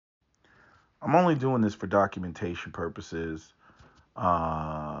I'm only doing this for documentation purposes.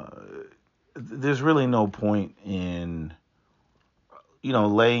 Uh, there's really no point in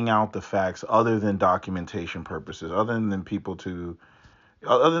laying out the facts other than documentation purposes, other than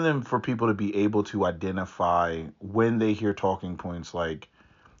for people to be able to identify when they hear talking points like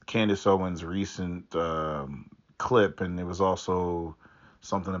Candace Owens' recent clip, and there was also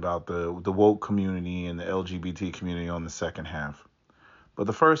something about the woke community and the LGBT community on the second half. But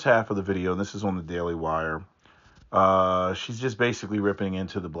the first half of the video, and this is on the Daily Wire, she's just basically ripping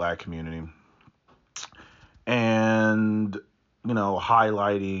into the black community and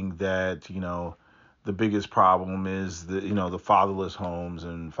highlighting that the biggest problem is the fatherless homes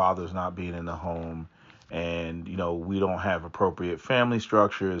and fathers not being in the home, and we don't have appropriate family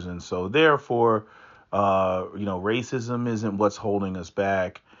structures, and so therefore racism isn't what's holding us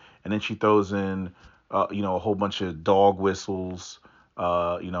back. And then she throws in a whole bunch of dog whistles,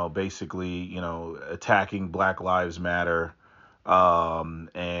 basically attacking Black Lives Matter, and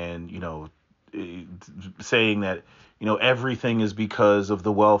saying that everything is because of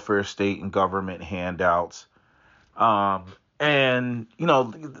the welfare state and government handouts. um and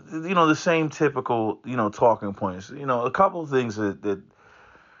the same typical talking points. A couple of things that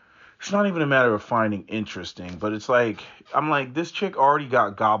it's not even a matter of finding interesting, but it's like, I'm like, this chick already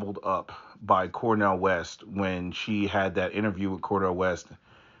got gobbled up by Cornell West when she had that interview with Cornell West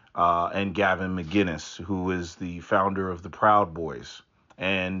and Gavin McGinnis, who is the founder of the Proud Boys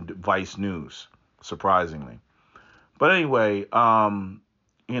and Vice News, surprisingly. But anyway, her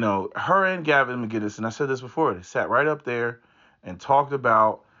and Gavin McGinnis, and I said this before, they sat right up there and talked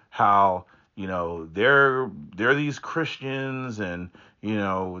about how they're these Christians, and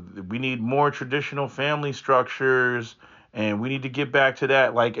we need more traditional family structures, and we need to get back to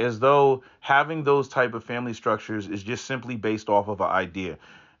that, like as though having those type of family structures is just simply based off of an idea,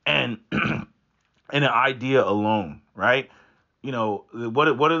 and and an idea alone, right?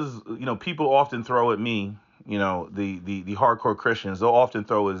 What is, people often throw at me, the hardcore Christians, they'll often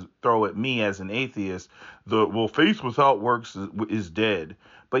throw at me as an atheist, well, faith without works is dead.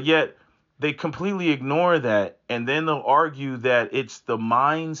 But yet they completely ignore that, and then they'll argue that it's the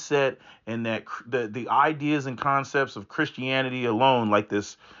mindset and that the ideas and concepts of Christianity alone, like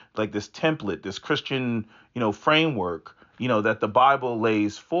this template, this Christian framework, that the Bible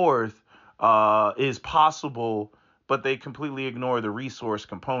lays forth, is possible, but they completely ignore the resource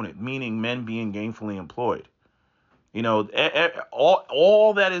component, meaning men being gainfully employed.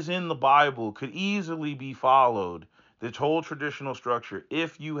 All that is in the Bible could easily be followed, the whole traditional structure,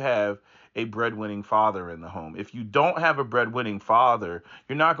 if you have a breadwinning father in the home. If you don't have a breadwinning father,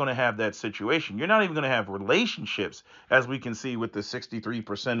 you're not going to have that situation. You're not even going to have relationships, as we can see with the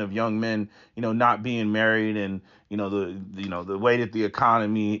 63% of young men, not being married, and the way that the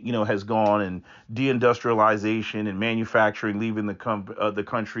economy, has gone, and deindustrialization and manufacturing leaving the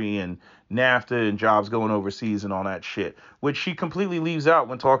country, and NAFTA and jobs going overseas and all that shit, which she completely leaves out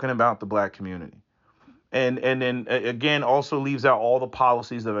when talking about the black community. And then again, also leaves out all the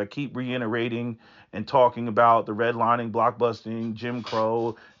policies that I keep reiterating and talking about: the redlining, blockbusting, Jim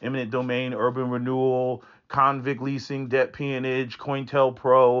Crow, eminent domain, urban renewal, convict leasing, debt peonage,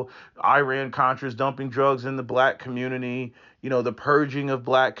 COINTELPRO, Iran Contras dumping drugs in the black community, the purging of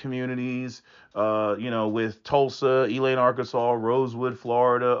black communities, with Tulsa, Elaine, Arkansas, Rosewood,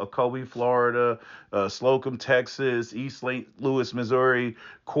 Florida, Ocoee, Florida, Slocum, Texas, East St. Louis, Missouri,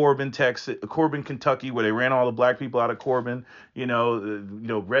 Corbin, Texas, Corbin, Kentucky, where they ran all the black people out of Corbin,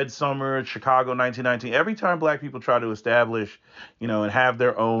 Red Summer, Chicago, 1919. Every time black people try to establish, and have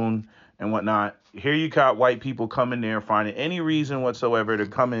their own and whatnot, here you got white people coming there finding any reason whatsoever to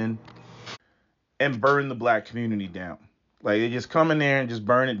come in and burn the black community down. Like, they just come in there and just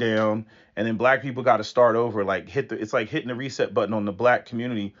burn it down, and then black people got to start over. Like, it's like hitting the reset button on the black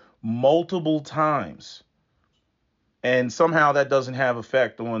community multiple times, and somehow that doesn't have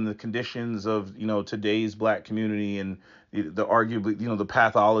effect on the conditions of today's black community, and the arguably the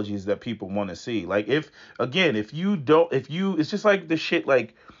pathologies that people want to see. Like, if you don't, if you it's just like the shit,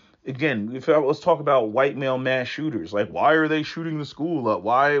 like, again, if I was talk about white male mass shooters, like, why are they shooting the school up?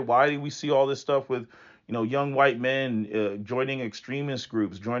 Why do we see all this stuff with young white men joining extremist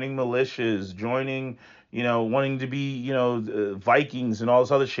groups, joining militias, joining wanting to be Vikings and all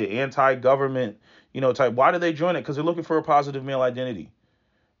this other shit, anti-government type? Why do they join it? Because they're looking for a positive male identity,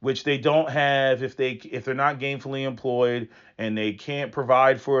 which they don't have if they're not gainfully employed, and they can't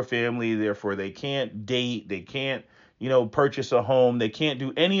provide for a family. Therefore, they can't date, they can't purchase a home, they can't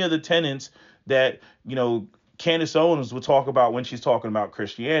do any of the tenets that Candace Owens will talk about when she's talking about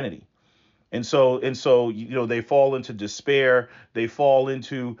Christianity. And so, they fall into despair. They fall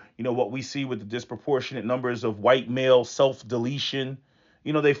into, what we see with the disproportionate numbers of white male self-deletion.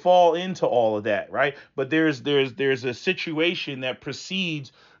 They fall into all of that, right? But there's a situation that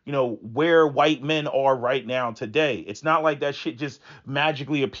precedes, where white men are right now today. It's not like that shit just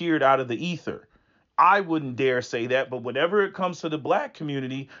magically appeared out of the ether. I wouldn't dare say that, but whenever it comes to the black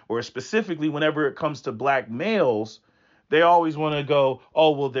community, or specifically whenever it comes to black males, they always want to go,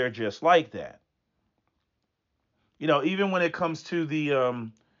 oh, well, they're just like that. Even when it comes to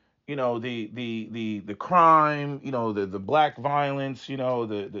the crime, the black violence,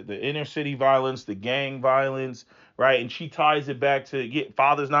 the inner city violence, the gang violence, right? And she ties it back to,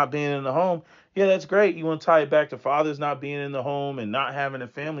 fathers not being in the home. Yeah, that's great. You want to tie it back to fathers not being in the home and not having a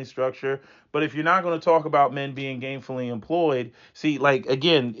family structure. But if you're not going to talk about men being gainfully employed, see, like,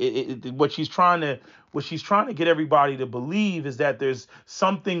 again, what she's trying to get everybody to believe is that there's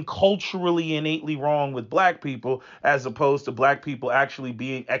something culturally innately wrong with black people, as opposed to black people actually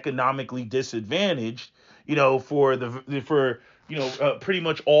being economically disadvantaged, for pretty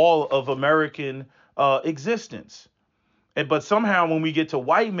much all of American existence. But somehow when we get to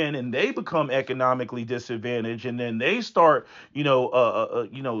white men and they become economically disadvantaged, and then they start,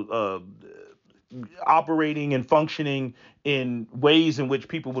 operating and functioning in ways in which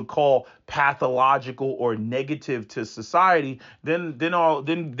people would call pathological or negative to society, then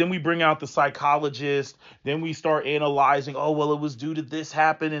we bring out the psychologist. Then we start analyzing, oh, well, it was due to this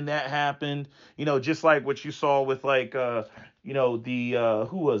happened and that happened, just like what you saw with, like, the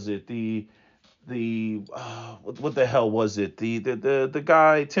who was it, what the hell was it, the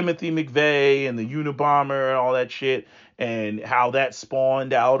guy Timothy McVeigh and the Unabomber and all that shit, and how that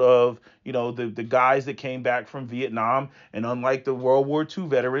spawned out of, the guys that came back from Vietnam. And unlike the World War II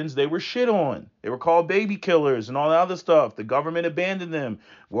veterans, they were shit on. They were called baby killers and all that other stuff. The government abandoned them.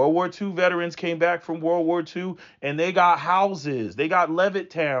 World War II veterans came back from World War II and they got houses. They got Levitt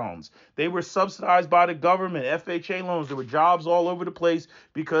towns. They were subsidized by the government, FHA loans. There were jobs all over the place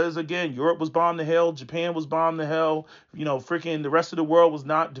because, again, Europe was bombed to hell. Japan was bombed to hell. Freaking the rest of the world was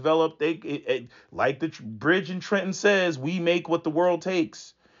not developed. Like the bridge in Trenton says, we make what the world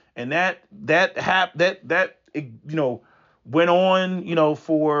takes. And that went on,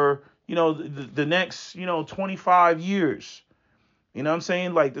 for, the next, 25 years. You know what I'm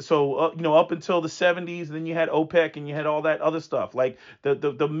saying? Like, so, up until the 70s, then you had OPEC and you had all that other stuff. Like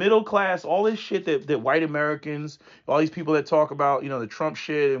the middle class, all this shit that white Americans, all these people that talk about, the Trump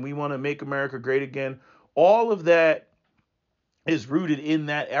shit and we want to make America great again. All of that is rooted in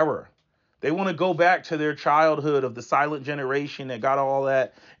that era. They want to go back to their childhood of the silent generation that got all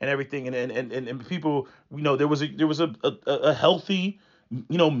that and everything. And people, there was a healthy,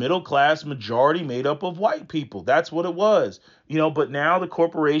 middle class majority made up of white people. That's what it was. But now the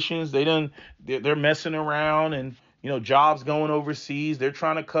corporations, they're messing around, and, jobs going overseas. They're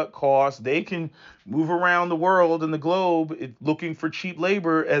trying to cut costs. They can move around the world and the globe looking for cheap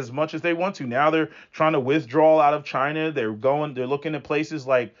labor as much as they want to. Now they're trying to withdraw out of China. They're looking at places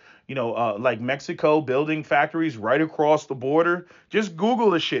like, like Mexico, building factories right across the border. Just Google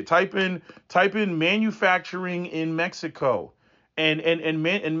the shit. Type in manufacturing in Mexico.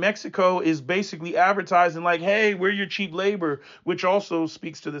 And Mexico is basically advertising like, hey, we're your cheap labor, which also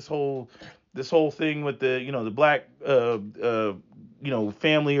speaks to this whole thing with the black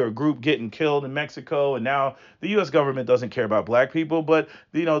family or group getting killed in Mexico. And now the U.S. government doesn't care about black people, but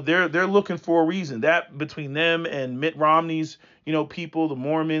they're looking for a reason. That between them and Mitt Romney's people, the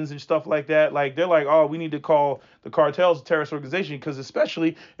Mormons and stuff like that, like they're like, oh, we need to call the cartels a terrorist organization, because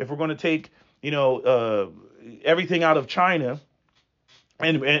especially if we're going to take everything out of China.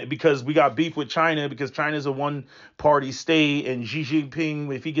 And because we got beef with China, because China's a one-party state, and Xi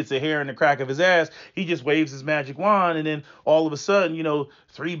Jinping, if he gets a hair in the crack of his ass, he just waves his magic wand, and then all of a sudden,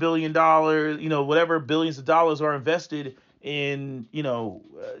 $3 billion, whatever billions of dollars are invested in,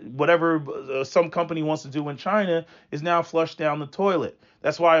 whatever some company wants to do in China is now flushed down the toilet.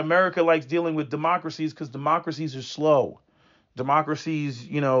 That's why America likes dealing with democracies, because democracies are slow. Democracies,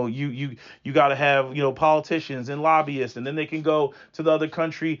 you got to have, politicians and lobbyists, and then they can go to the other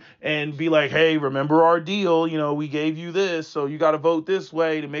country and be like, hey, remember our deal? We gave you this, so you got to vote this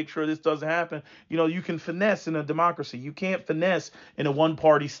way to make sure this doesn't happen. You can finesse in a democracy. You can't finesse in a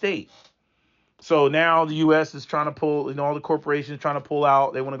one-party state. So now the U.S. is trying to pull, all the corporations trying to pull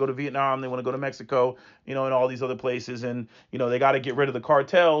out. They want to go to Vietnam. They want to go to Mexico, and all these other places. And, they got to get rid of the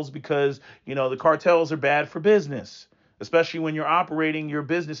cartels, because, the cartels are bad for business, especially when you're operating your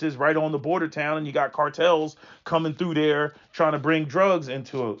businesses right on the border town and you got cartels coming through there trying to bring drugs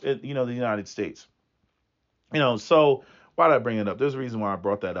into, the United States. So why did I bring it up? There's a reason why I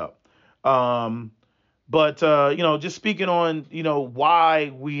brought that up. Um, but just speaking on,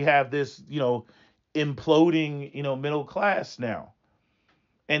 why we have this, imploding, middle class now.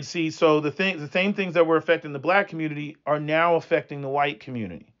 And see, so the same things that were affecting the black community are now affecting the white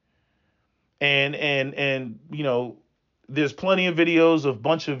community. And there's plenty of videos of a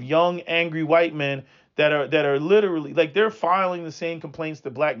bunch of young angry white men that are literally like they're filing the same complaints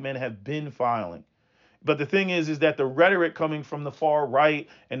that black men have been filing. But the thing is that the rhetoric coming from the far right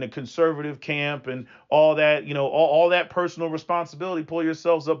and the conservative camp and all that, all that personal responsibility, pull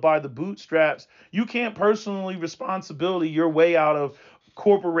yourselves up by the bootstraps. You can't personally responsibility your way out of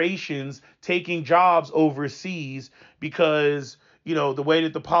corporations taking jobs overseas because, the way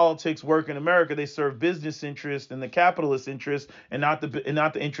that the politics work in America, they serve business interest and the capitalist interest and not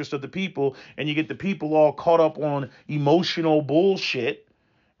the interest of the people. And you get the people all caught up on emotional bullshit,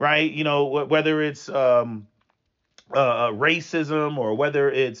 right? Whether it's racism or whether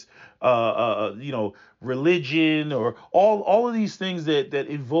it's religion or all of these things that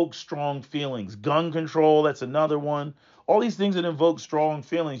evoke strong feelings. Gun control, that's another one. All these things that invoke strong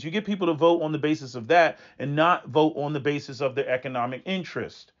feelings. You get people to vote on the basis of that and not vote on the basis of their economic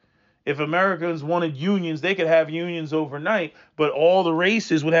interest. If Americans wanted unions, they could have unions overnight, but all the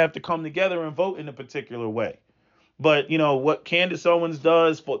races would have to come together and vote in a particular way. But what Candace Owens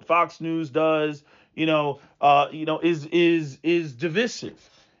does, what Fox News does, is divisive.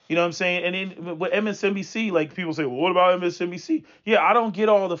 You know what I'm saying? And then with MSNBC, like people say, well, what about MSNBC? Yeah, I don't get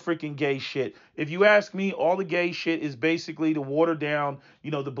all the freaking gay shit. If you ask me, all the gay shit is basically to water down,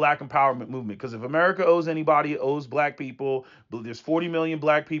 the black empowerment movement. Because if America owes anybody, it owes black people. But there's 40 million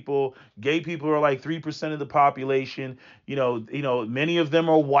black people. Gay people are like 3% of the population. Many of them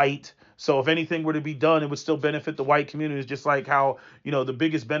are white. So if anything were to be done, it would still benefit the white communities, just like how, the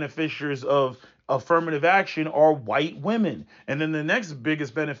biggest beneficiaries of affirmative action are white women. And then the next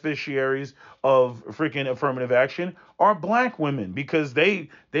biggest beneficiaries of freaking affirmative action are black women because you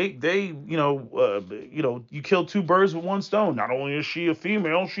kill two birds with one stone. Not only is she a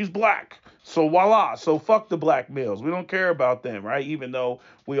female, she's black. So voila. So fuck the black males. We don't care about them, right? Even though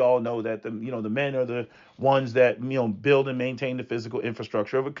we all know that the men are the ones that, build and maintain the physical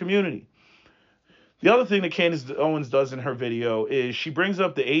infrastructure of a community. The other thing that Candace Owens does in her video is she brings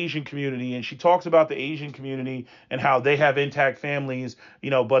up the Asian community and she talks about the Asian community and how they have intact families,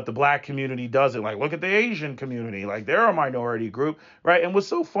 but the black community doesn't. Like, look at the Asian community. Like, they're a minority group, right? And what's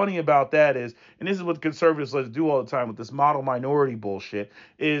so funny about that is, and this is what conservatives like to do all the time with this model minority bullshit,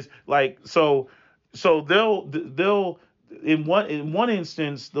 is like, so they'll in one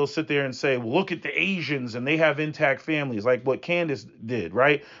instance they'll sit there and say, well, look at the Asians and they have intact families, like what Candace did,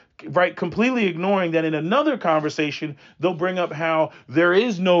 right? Right, completely ignoring that in another conversation they'll bring up how there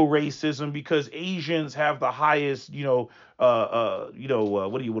is no racism because Asians have the highest, what do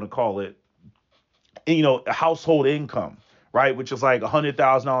you want to call it? Household income, right? Which is like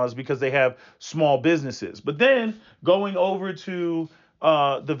 $100,000 because they have small businesses. But then going over to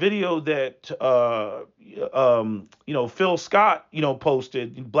the video that Phil Scott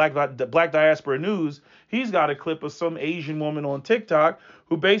posted, Black Diaspora News. He's got a clip of some Asian woman on TikTok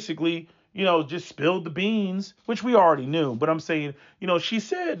who basically just spilled the beans, which we already knew. But I'm saying, she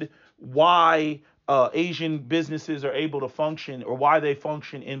said why Asian businesses are able to function or why they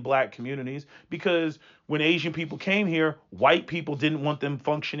function in black communities, because when Asian people came here, white people didn't want them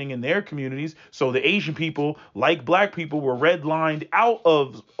functioning in their communities. So the Asian people, like black people, were redlined out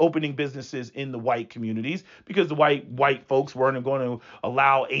of opening businesses in the white communities because the white folks weren't going to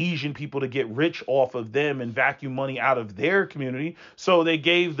allow Asian people to get rich off of them and vacuum money out of their community. So they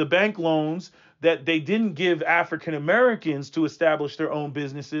gave the bank loans that they didn't give African Americans to establish their own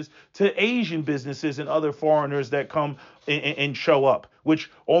businesses to Asian businesses and other foreigners that come and show up, which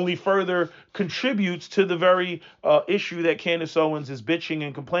only further contributes to the very issue that Candace Owens is bitching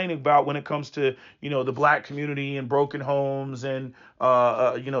and complaining about when it comes to, the black community and broken homes and,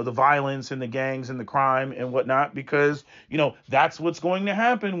 the violence and the gangs and the crime and whatnot, because, that's what's going to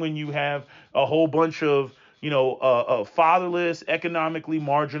happen when you have a whole bunch of fatherless, economically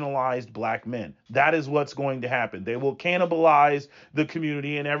marginalized black men. That is what's going to happen. They will cannibalize the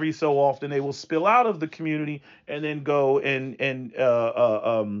community, and every so often they will spill out of the community and then go and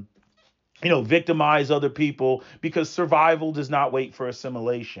victimize other people, because survival does not wait for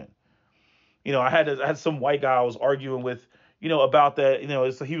assimilation. I had some white guy I was arguing with, about that.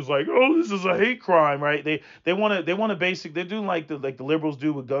 He was like, "Oh, this is a hate crime," right? They want to they're doing like the liberals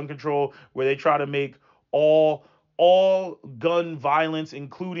do with gun control, where they try to make all gun violence,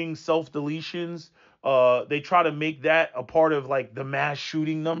 including self deletions. They try to make that a part of like the mass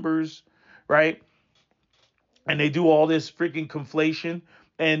shooting numbers, right? And they do all this freaking conflation.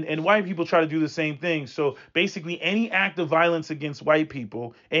 And white people try to do the same thing. So basically, any act of violence against white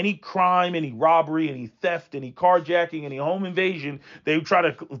people, any crime, any robbery, any theft, any carjacking, any home invasion, they try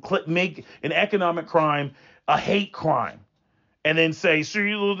to make an economic crime a hate crime, and then say, see,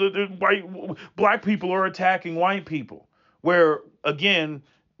 the white black people are attacking white people. Where again,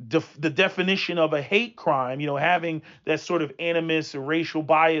 the definition of a hate crime, having that sort of animus or racial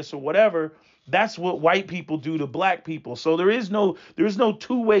bias or whatever, that's what white people do to black people. So there's no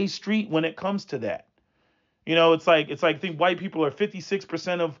two-way street when it comes to that. It's like I think white people are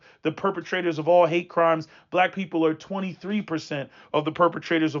 56% of the perpetrators of all hate crimes. Black people are 23% of the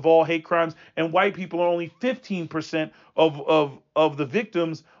perpetrators of all hate crimes, and white people are only 15% of the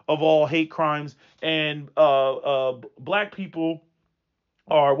victims of all hate crimes. And black people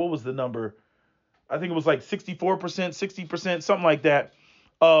are, what was the number? I think it was like 64%, 60%, something like that,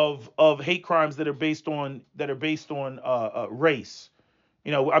 of hate crimes that are based on race.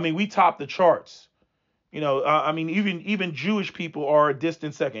 I mean, we top the charts. I mean, even Jewish people are a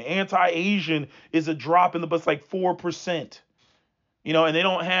distant second. Anti-Asian is a drop in the, but it's like 4%. And they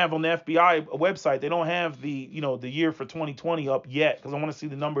don't have on the FBI website, they don't have the year for 2020 up yet, because I want to see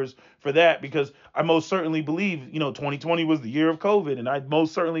the numbers for that, because I most certainly believe, 2020 was the year of COVID, and I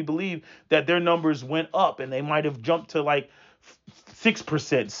most certainly believe that their numbers went up, and they might have jumped to like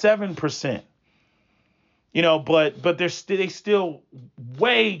 6%, 7%. But they still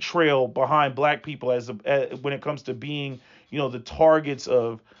way trail behind black people as when it comes to being, the targets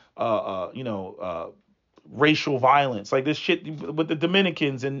of racial violence. Like this shit with the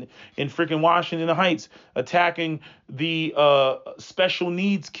Dominicans in freaking Washington Heights attacking the special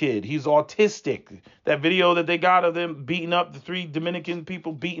needs kid. He's autistic. That video that they got of them beating up the 3 Dominican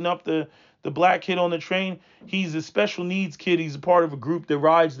people, beating up the black kid on the train. He's a special needs kid. He's a part of a group that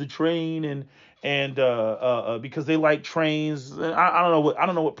rides the train and because they like trains. I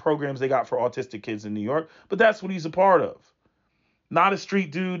don't know what programs they got for autistic kids in New York, but that's what he's a part of. Not a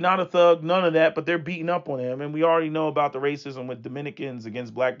street dude, not a thug, none of that, but they're beating up on him. And we already know about the racism with Dominicans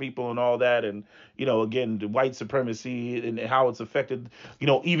against black people and all that. And, again, the white supremacy and how it's affected,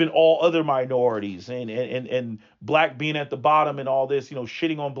 even all other minorities and black being at the bottom and all this,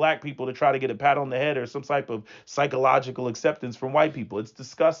 shitting on black people to try to get a pat on the head or some type of psychological acceptance from white people. It's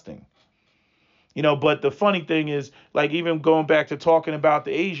disgusting. But the funny thing is, like, even going back to talking about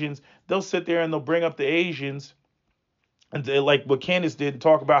the Asians, they'll sit there and they'll bring up the Asians. And like what Candace did, and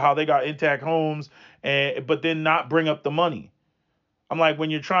talk about how they got intact homes, but then not bring up the money. I'm like,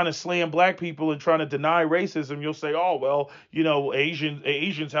 when you're trying to slam black people and trying to deny racism, you'll say, oh, well,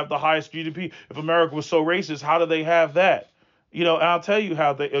 Asians have the highest GDP. If America was so racist, how do they have that? And I'll tell you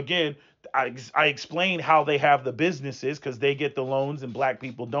how I explain how they have the businesses, because they get the loans and black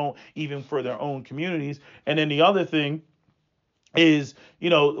people don't, even for their own communities. And then the other thing is,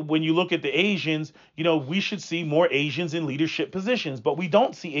 when you look at the Asians, we should see more Asians in leadership positions, but we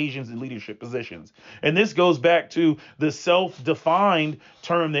don't see Asians in leadership positions. And this goes back to the self-defined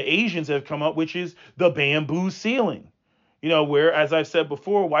term that Asians have come up, which is the bamboo ceiling. Where, as I've said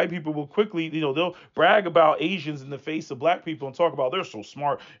before, white people will quickly, they'll brag about Asians in the face of black people and talk about they're so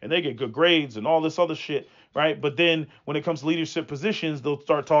smart and they get good grades and all this other shit, right? But then when it comes to leadership positions, they'll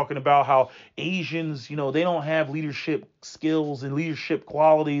start talking about how Asians, they don't have leadership skills and leadership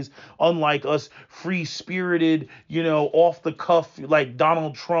qualities, unlike us free-spirited, off the cuff, like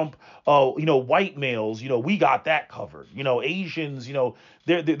Donald Trump, white males, we got that covered. Asians,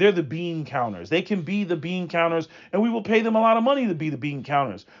 they're the bean counters. They can be the bean counters, and we will pay them a lot of money to be the bean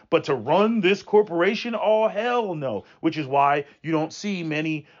counters. But to run this corporation, oh, hell no. Which is why you don't see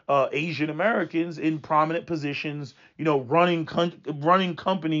many Asian Americans in prominent positions, running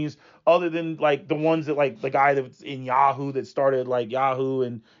companies, other than like the ones that, like the guy that's in Yahoo that started like Yahoo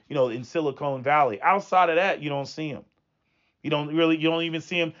and, in Silicon Valley. Outside of that, you don't see him. You don't even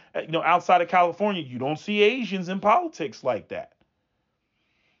see him, outside of California. You don't see Asians in politics like that.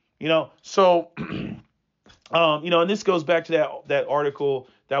 So, and this goes back to that article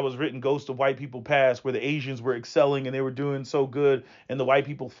that was written, Ghost of White People Past, where the Asians were excelling and they were doing so good, and the white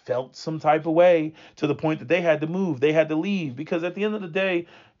people felt some type of way to the point that they had to move, they had to leave. Because at the end of the day,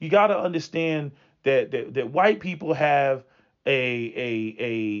 you got to understand that white people have as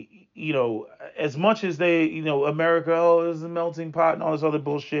much as they, America is a melting pot and all this other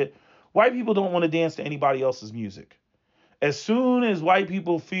bullshit, white people don't want to dance to anybody else's music. As soon as white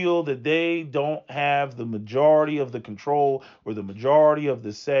people feel that they don't have the majority of the control or the majority of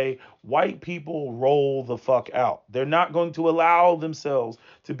the say, white people roll the fuck out. They're not going to allow themselves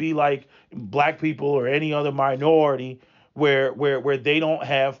to be like black people or any other minority where they don't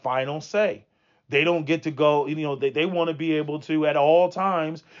have final say. They don't get to go, they want to be able to at all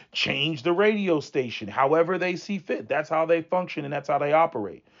times change the radio station however they see fit. That's how they function and that's how they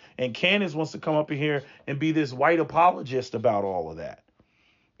operate. And Candace wants to come up in here and be this white apologist about all of that.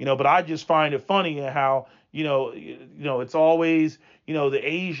 But I just find it funny how, it's always, the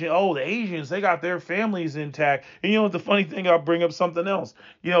Asians, they got their families intact. And the funny thing, I'll bring up something else.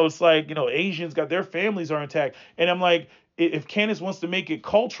 It's like, Asians got their families are intact. And I'm like, if Candace wants to make it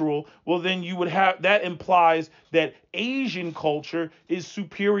cultural, well, then you would have, that implies that Asian culture is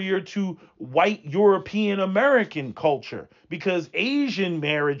superior to white European American culture, because Asian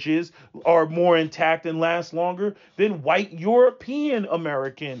marriages are more intact and last longer than white European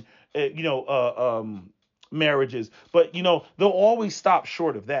American, marriages. But, they'll always stop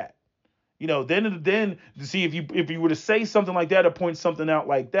short of that. Then to see if you were to say something like that or point something out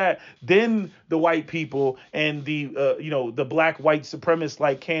like that, then the white people and the the black white supremacists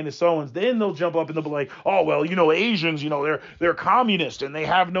like Candace Owens, then they'll jump up and they'll be like, oh well, Asians, they're communist and they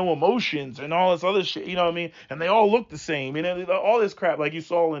have no emotions and all this other shit, what I mean? And they all look the same, all this crap like you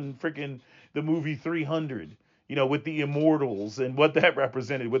saw in freaking the movie 300. With the immortals and what that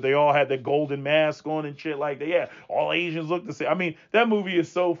represented, where they all had the golden mask on and shit like that. Yeah, all Asians look the same. I mean, that movie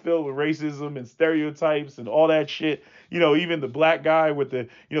is so filled with racism and stereotypes and all that shit. Even the black guy with the,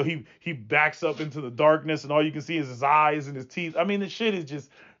 he backs up into the darkness and all you can see is his eyes and his teeth. I mean, the shit is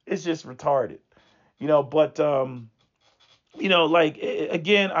it's just retarded. But like,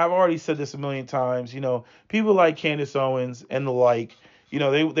 again, I've already said this a million times. People like Candace Owens and the like,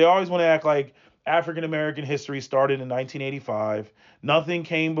 they always want to act like African American history started in 1985. Nothing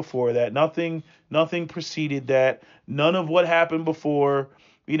came before that. Nothing preceded that. None of what happened before.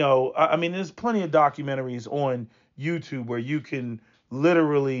 I mean, there's plenty of documentaries on YouTube where you can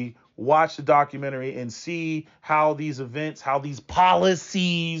literally watch the documentary and see how these events, how these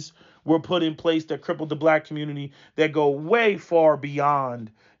policies were put in place that crippled the black community, that go way far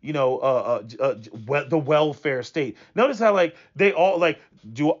beyond, the welfare state. Notice how, like, they all, like,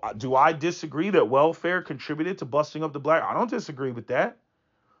 do I disagree that welfare contributed to busting up the black? I don't disagree with that.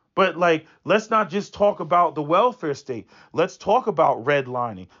 But, like, let's not just talk about the welfare state. Let's talk about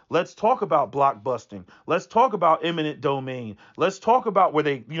redlining. Let's talk about blockbusting. Let's talk about eminent domain. Let's talk about where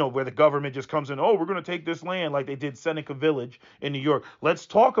where the government just comes in. Oh, we're going to take this land like they did Seneca Village in New York. Let's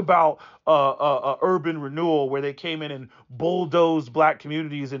talk about urban renewal, where they came in and bulldozed black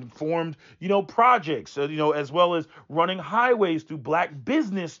communities and formed, projects, as well as running highways through black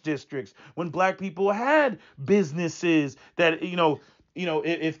business districts when black people had businesses that,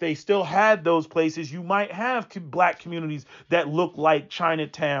 if they still had those places, you might have black communities that look like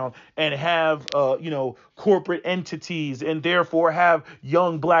Chinatown and have, corporate entities, and therefore have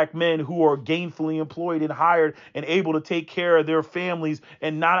young black men who are gainfully employed and hired and able to take care of their families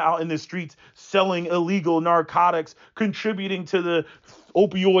and not out in the streets selling illegal narcotics, contributing to the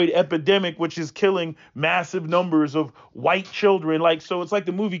opioid epidemic, which is killing massive numbers of white children. Like, so it's like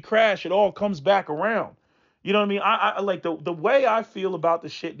the movie Crash. It all comes back around. You know what I mean? I like the way I feel about the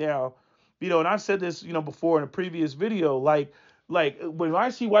shit now, and I've said this, before in a previous video, like when I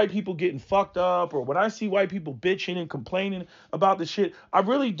see white people getting fucked up, or when I see white people bitching and complaining about the shit, I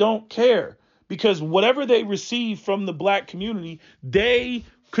really don't care, because whatever they receive from the black community, they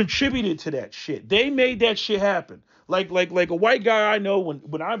contributed to that shit. They made that shit happen. Like a white guy I know,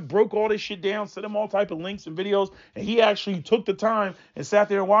 when I broke all this shit down, sent him all type of links and videos, and he actually took the time and sat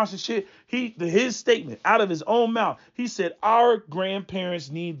there and watched the shit. His statement out of his own mouth, he said, our grandparents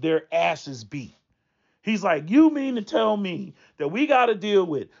need their asses beat. He's like, you mean to tell me that we got to deal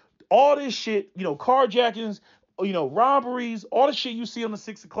with all this shit, carjackings, robberies, all the shit you see on the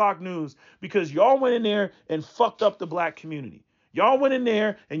 6 o'clock news, because y'all went in there and fucked up the black community. Y'all went in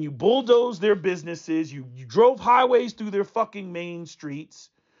there and you bulldozed their businesses. You drove highways through their fucking main streets.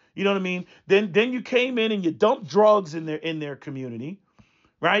 You know what I mean? Then you came in and you dumped drugs in their community,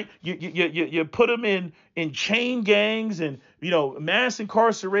 right? You put them in chain gangs and, mass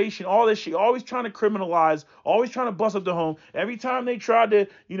incarceration, all this shit. Always trying to criminalize, always trying to bust up the home. Every time they tried to,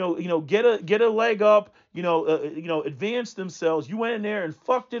 get a leg up, advance themselves, you went in there and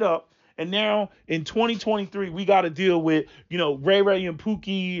fucked it up. And now in 2023, we got to deal with, Ray Ray and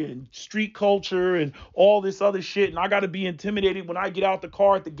Pookie and street culture and all this other shit. And I got to be intimidated when I get out the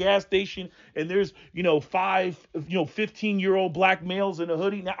car at the gas station and there's, 15-year-old black males in a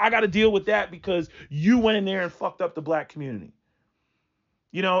hoodie. Now I got to deal with that because you went in there and fucked up the black community.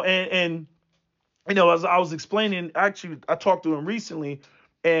 And as I was explaining, actually, I talked to him recently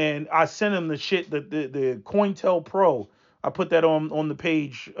and I sent him the shit, the COINTEL Pro. I put that on the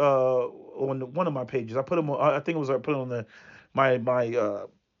page, on one of my pages. I put them on, I think it was, I put it on my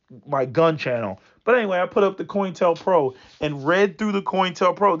my gun channel. But anyway, I put up the COINTELPRO and read through the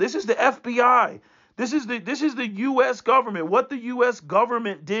COINTELPRO. This is the FBI. This is the U.S. government. What the U.S.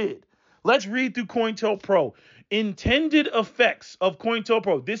 government did. Let's read through COINTELPRO. Intended effects of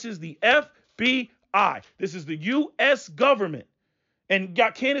COINTELPRO. This is the FBI. This is the U.S. government. And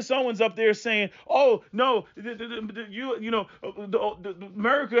got Candace Owens up there saying, "Oh no,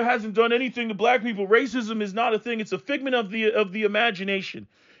 America hasn't done anything to black people. Racism is not a thing. It's a figment of the imagination."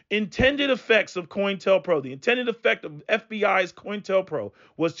 Intended effects of COINTELPRO. The intended effect of FBI's COINTELPRO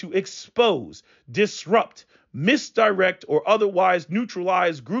was to expose, disrupt, misdirect, or otherwise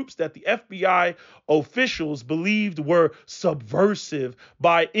neutralize groups that the FBI officials believed were subversive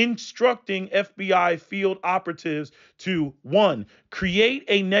by instructing FBI field operatives to 1. Create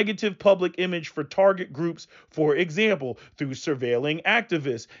a negative public image for target groups, for example, through surveilling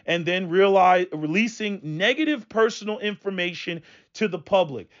activists, and then releasing negative personal information to the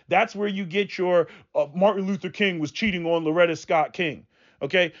public. That's where you get your Martin Luther King was cheating on Loretta Scott King.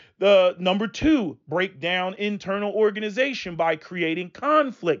 Okay. The number 2, break down internal organization by creating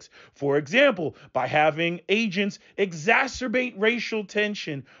conflicts. For example, by having agents exacerbate racial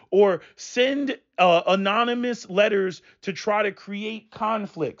tension or send anonymous letters to try to create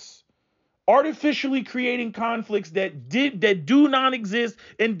conflicts. Artificially creating conflicts that do not exist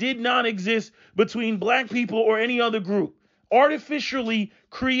and did not exist between black people or any other group. Artificially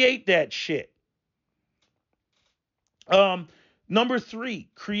create that shit. Number 3,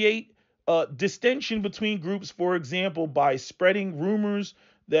 create distinction between groups, for example, by spreading rumors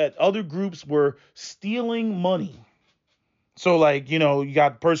that other groups were stealing money. So like, you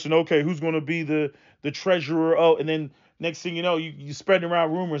got the person, okay, who's going to be the treasurer? Oh, and then next thing you know, you spreading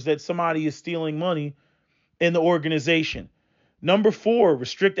around rumors that somebody is stealing money in the organization. Number 4,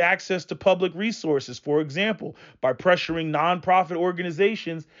 restrict access to public resources, for example, by pressuring nonprofit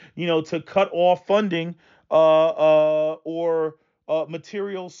organizations, to cut off funding or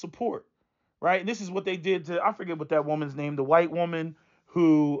material support, right? And this is what they did to, I forget what that woman's name, the white woman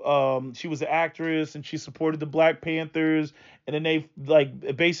who she was an actress and she supported the Black Panthers. And then they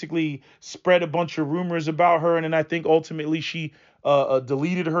basically spread a bunch of rumors about her. And then I think ultimately she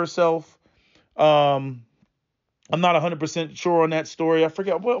deleted herself. I'm not 100% sure on that story. I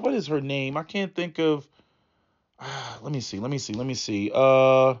forget what is her name. I can't think of. Let me see.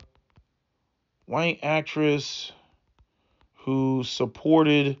 White actress who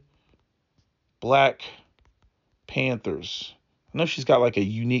supported Black Panthers. I know she's got like a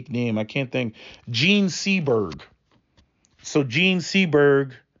unique name. I can't think. Jean Seberg. So Jean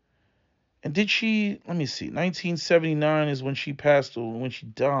Seberg. And did she? Let me see. 1979 is when she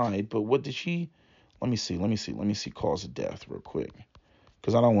died. But what did she? Let me see cause of death real quick,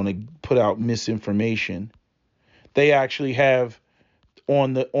 because I don't want to put out misinformation. They actually have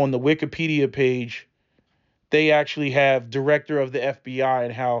on the Wikipedia page, they actually have director of the FBI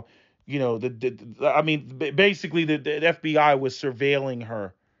and how, basically the FBI was surveilling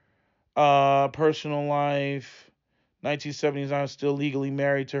her. Personal life, 1979, still legally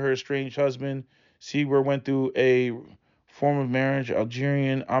married to her estranged husband. Seeger went through a form of marriage,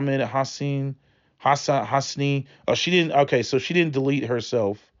 Algerian Ahmed Hasni. Oh, she didn't. Okay, so she didn't delete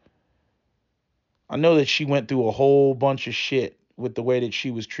herself. I know that she went through a whole bunch of shit with the way that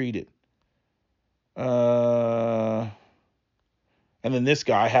she was treated. And then this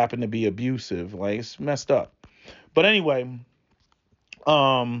guy happened to be abusive. Like, it's messed up. But anyway,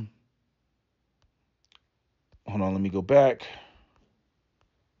 hold on, let me go back.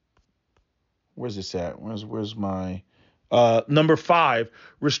 Where's this at? Where's my number 5,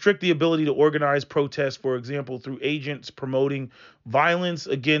 restrict the ability to organize protests, for example, through agents promoting violence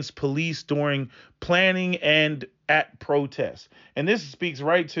against police during planning and at protests. And this speaks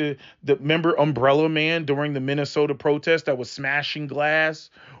right to the Umbrella Man during the Minnesota protest that was smashing glass,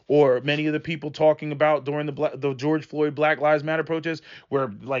 or many of the people talking about during the George Floyd Black Lives Matter protest,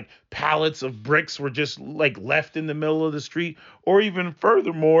 where like pallets of bricks were just like left in the middle of the street, or even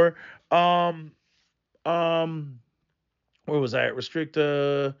furthermore, where was I at? Restrict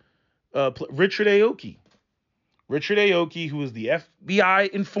Richard Aoki. Richard Aoki, who was the FBI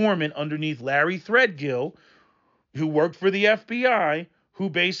informant underneath Larry Threadgill, who worked for the FBI, who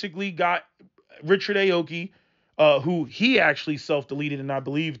basically got Richard Aoki, who he actually self-deleted in, I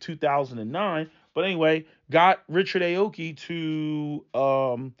believe, 2009. But anyway, got Richard Aoki to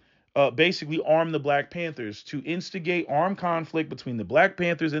basically arm the Black Panthers, to instigate armed conflict between the Black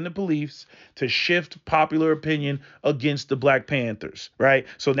Panthers and the police, to shift popular opinion against the Black Panthers, right?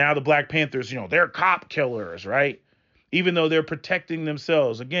 So now the Black Panthers, they're cop killers, right? even though they're protecting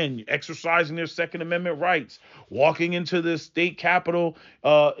themselves. Again, exercising their Second Amendment rights, walking into the state capitol,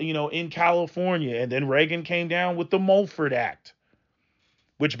 in California. And then Reagan came down with the Mulford Act,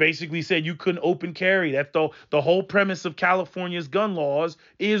 which basically said you couldn't open carry. That's the whole premise of California's gun laws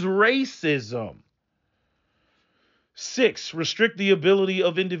is racism. 6, restrict the ability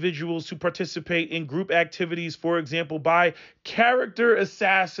of individuals to participate in group activities, for example, by character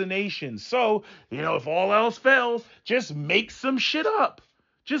assassination. So, if all else fails, just make some shit up.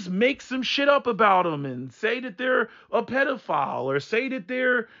 Just make some shit up about them and say that they're a pedophile or say that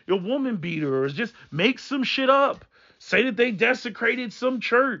they're a woman beater or just make some shit up. Say that they desecrated some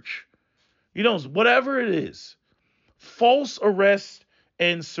church. Whatever it is. False arrest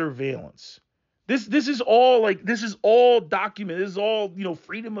and surveillance. This is all documented. This is all,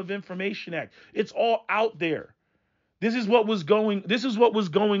 Freedom of Information Act. It's all out there. This is what was going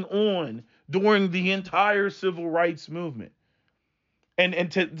on during the entire civil rights movement. And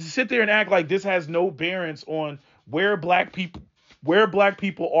to sit there and act like this has no bearance on where black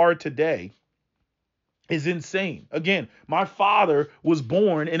people are today is insane. Again, my father was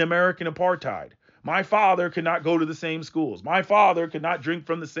born in American apartheid. My father could not go to the same schools. My father could not drink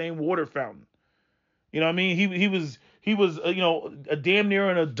from the same water fountain. You know what I mean? He was a damn near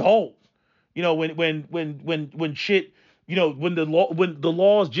an adult. When shit, when the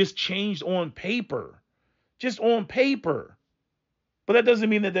laws just changed on paper. But that doesn't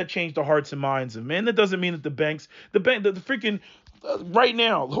mean that changed the hearts and minds of men. That doesn't mean that the freaking right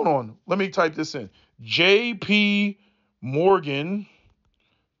now, hold on. Let me type this in. JP Morgan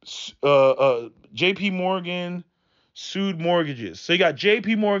sued mortgages. So you got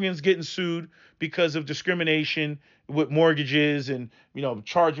JP Morgan's getting sued because of discrimination with mortgages and,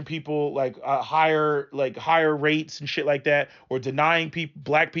 charging people higher rates and shit like that, or denying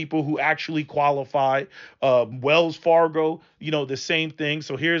black people who actually qualify. Wells Fargo, the same thing.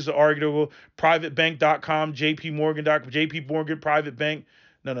 So here's the article: privatebank.com, JP Morgan private bank.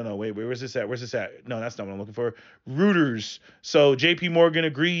 No, wait, where's this at? No, that's not what I'm looking for. Reuters. So JP Morgan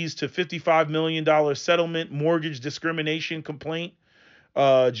agrees to $55 million settlement mortgage discrimination complaint.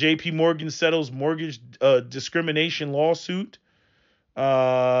 JP Morgan settles mortgage discrimination lawsuit.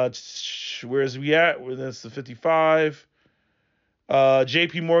 Where's we at? That's the 55.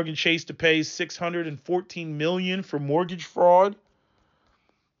 JP Morgan chased to pay $614 million for mortgage fraud.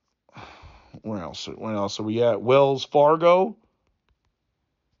 Where else are we at? Wells Fargo.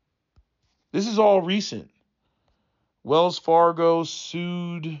 This is all recent. Wells Fargo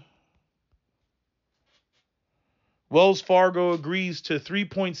sued. Wells Fargo agrees to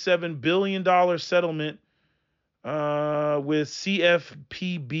 $3.7 billion settlement with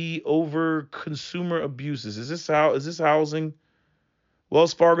CFPB over consumer abuses. Is this housing?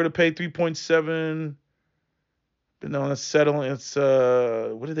 Wells Fargo to pay 3.7. No, that's settling. It's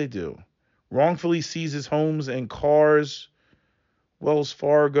what did they do? Wrongfully seizes homes and cars. Wells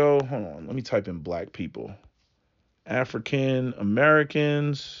Fargo. Hold on. Let me type in black people. African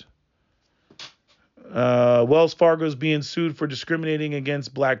Americans. Wells Fargo is being sued for discriminating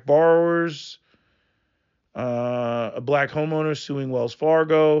against black borrowers. A black homeowner suing Wells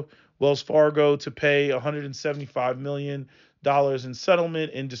Fargo. Wells Fargo to pay $175 million in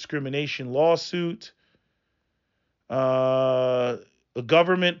settlement in discrimination lawsuit. A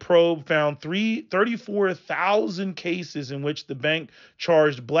government probe found 34,000 cases in which the bank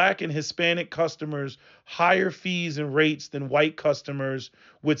charged black and Hispanic customers higher fees and rates than white customers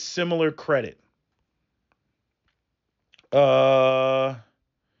with similar credit.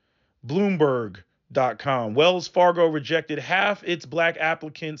 Bloomberg.com. Wells Fargo rejected half its black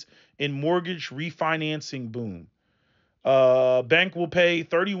applicants in mortgage refinancing boom. Bank will pay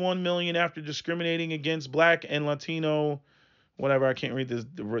 $31 million after discriminating against black and Latino. Whatever, I can't read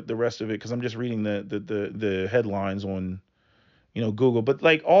the rest of it because I'm just reading the headlines on, Google.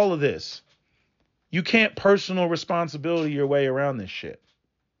 But all of this, you can't personal responsibility your way around this shit.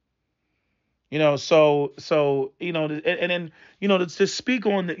 So and then to speak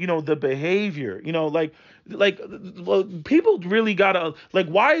on the behavior, people really gotta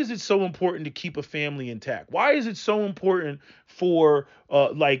why is it so important to keep a family intact? Why is it so important for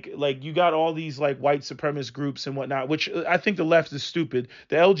you got all these white supremacist groups and whatnot, which I think the left is stupid.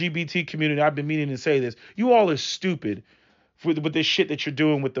 The LGBT community, I've been meaning to say this, you all are stupid with this shit that you're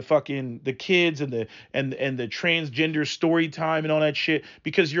doing with the kids and the transgender story time and all that shit,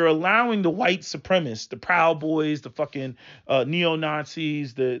 because you're allowing the white supremacists, the Proud Boys, the fucking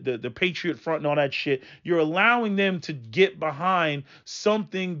neo-Nazis, the Patriot Front and all that shit, you're allowing them to get behind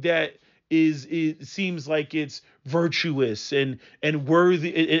something that it seems like it's virtuous and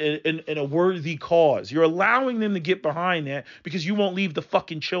worthy and a worthy cause. You're allowing them to get behind that because you won't leave the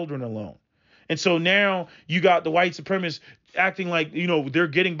fucking children alone. And so now you got the white supremacists acting like, they're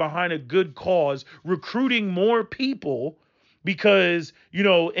getting behind a good cause, recruiting more people because,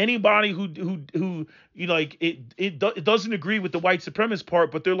 anybody who like it doesn't agree with the white supremacist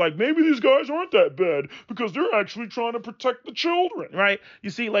part, but they're like, maybe these guys aren't that bad because they're actually trying to protect the children, right? You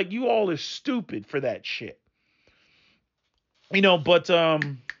see, like, you all are stupid for that shit. But what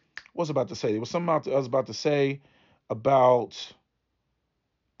was I about to say? There was something I was about to say about.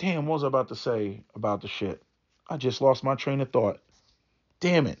 Damn, what was I about to say about the shit? I just lost my train of thought.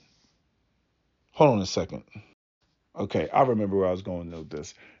 Damn it. Hold on a second. Okay, I remember where I was going with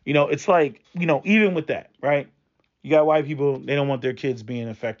this. It's like, even with that, right? You got white people, they don't want their kids being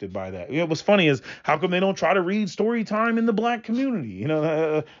affected by that. What's funny is, how come they don't try to read story time in the black community?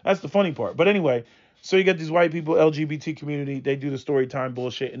 That's the funny part. But anyway, so you got these white people, LGBT community, they do the story time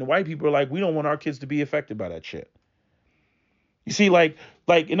bullshit. And the white people are like, we don't want our kids to be affected by that shit. You see, like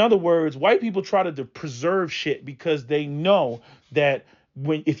in other words, white people try to preserve shit because they know that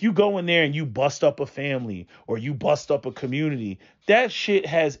if you go in there and you bust up a family or you bust up a community, that shit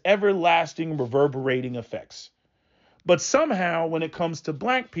has everlasting reverberating effects. But somehow when it comes to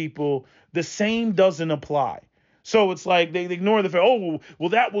black people, the same doesn't apply. So it's like they ignore the fact, well,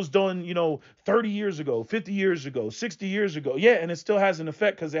 that was done, 30 years ago, 50 years ago, 60 years ago. Yeah, and it still has an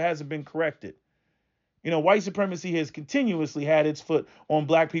effect because it hasn't been corrected. White supremacy has continuously had its foot on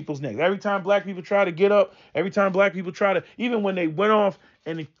black people's necks. Every time black people try to get up, every time black people try to, even when they went off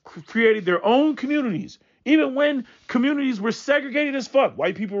and created their own communities, even when communities were segregated as fuck,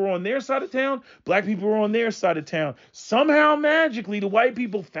 white people were on their side of town, black people were on their side of town. Somehow, magically, the white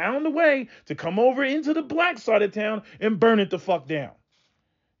people found a way to come over into the black side of town and burn it the fuck down.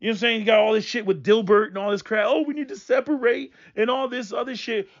 You know what I'm saying? You got all this shit with Dilbert and all this crap. Oh, we need to separate and all this other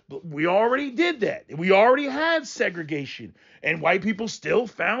shit. But we already did that. We already had segregation. And white people still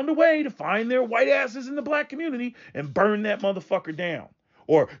found a way to find their white asses in the black community and burn that motherfucker down.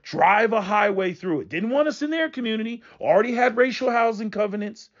 Or drive a highway through it. Didn't want us in their community. Already had racial housing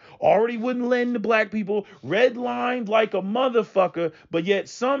covenants. Already wouldn't lend to black people. Redlined like a motherfucker. But yet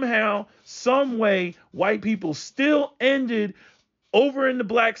somehow, some way, white people still ended over in the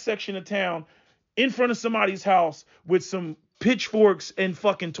black section of town, in front of somebody's house with some pitchforks and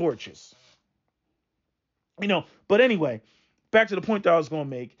fucking torches. But anyway, back to the point that I was going to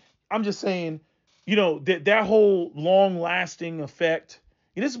make. I'm just saying, that whole long lasting effect.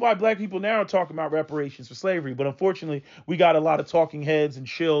 And this is why black people now are talking about reparations for slavery. But unfortunately, we got a lot of talking heads and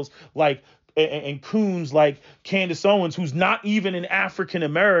shills like and coons like Candace Owens, who's not even an African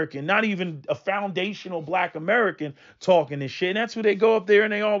American, not even a foundational black American, talking this shit. And that's who they go up there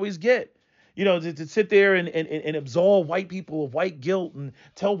and they always get, to sit there and absolve white people of white guilt and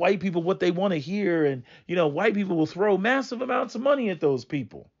tell white people what they want to hear. And, white people will throw massive amounts of money at those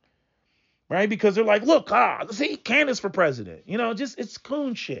people. Right. Because they're like, look, see, Candace for president, it's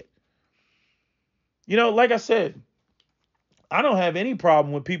coon shit. Like I said, I don't have any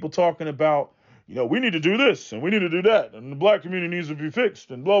problem with people talking about, we need to do this and we need to do that. And the black community needs to be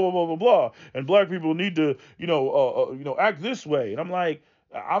fixed and blah, blah, blah, blah, blah. And black people need to, act this way. And I'm like,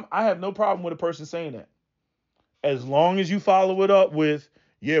 I have no problem with a person saying that. As long as you follow it up with,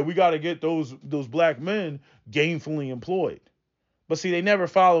 yeah, we got to get those black men gainfully employed. But see, they never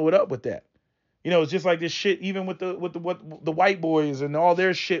follow it up with that. It's just like this shit, even with the white boys and all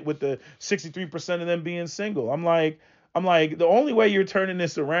their shit with the 63% of them being single. I'm like, the only way you're turning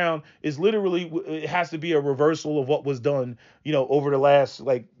this around is literally, it has to be a reversal of what was done, over the last,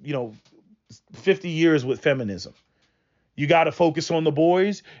 50 years with feminism. You got to focus on the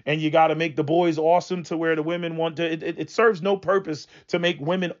boys and you got to make the boys awesome to where the women want to. It serves no purpose to make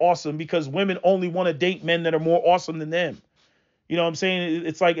women awesome because women only want to date men that are more awesome than them. You know what I'm saying?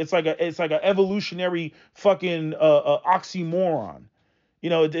 It's like a evolutionary fucking oxymoron.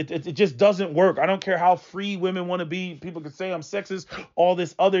 It just doesn't work. I don't care how free women want to be. People can say I'm sexist, all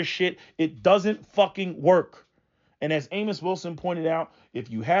this other shit. It doesn't fucking work. And as Amos Wilson pointed out,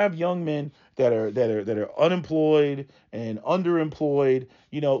 if you have young men that are unemployed and underemployed,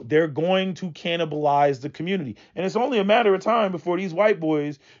 they're going to cannibalize the community. And it's only a matter of time before these white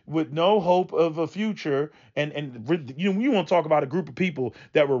boys with no hope of a future and you want to talk about a group of people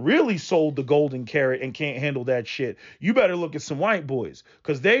that were really sold the golden carrot and can't handle that shit. You better look at some white boys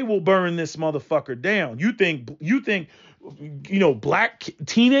because they will burn this motherfucker down. You think black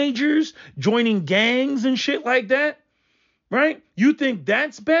teenagers joining gangs and shit like that, right? You think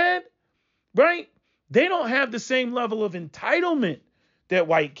that's bad, right? They don't have the same level of entitlement that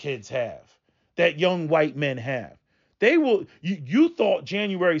white kids have, that young white men have. They will, you thought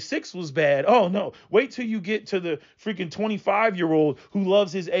January 6th was bad. Oh no, wait till you get to the freaking 25-year-old who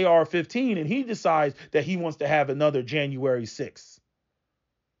loves his AR-15 and he decides that he wants to have another January 6th.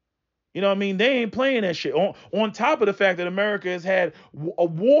 You know what I mean? They ain't playing that shit. On top of the fact that America has had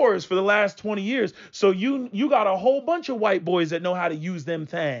wars for the last 20 years. So you got a whole bunch of white boys that know how to use them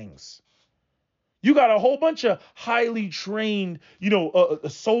things. You got a whole bunch of highly trained,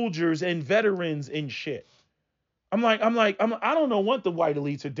 soldiers and veterans and shit. I don't know what the white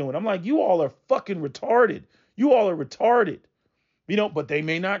elites are doing. I'm like, you all are fucking retarded. You all are retarded. But they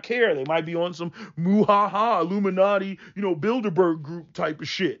may not care. They might be on some muhaha Illuminati, Bilderberg group type of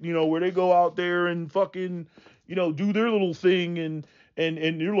shit, where they go out there and fucking, do their little thing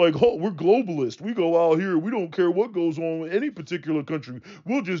and you're like, oh, we're globalist. We go out here. We don't care what goes on in any particular country.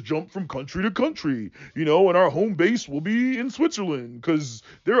 We'll just jump from country to country, and our home base will be in Switzerland because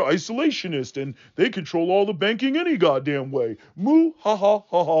they're isolationist and they control all the banking any goddamn way. Muhaha ha ha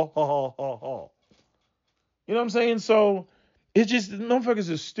ha ha ha ha. You know what I'm saying? So it's just,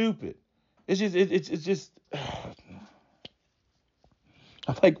 motherfuckers are stupid. It's just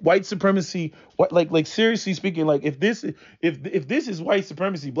like white supremacy. Like seriously speaking, like if this is white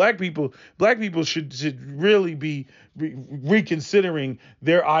supremacy, black people should really be reconsidering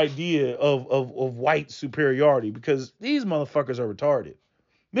their idea of white superiority, because these motherfuckers are retarded.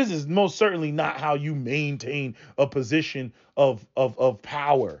 This is most certainly not how you maintain a position of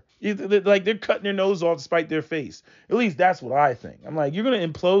power. Like they're cutting their nose off to spite their face. At least that's what I think. I'm like, you're gonna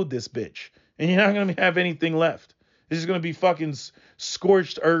implode this bitch, and you're not gonna have anything left. It's just gonna be fucking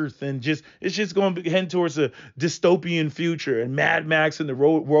scorched earth, and it's just gonna be heading towards a dystopian future and Mad Max and the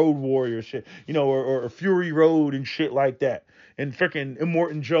Road Warrior shit, or Fury Road and shit like that. And freaking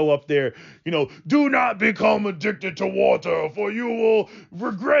Immortan Joe up there, do not become addicted to water, for you will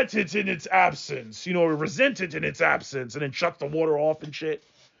regret it in its absence, or resent it in its absence, and then shut the water off and shit.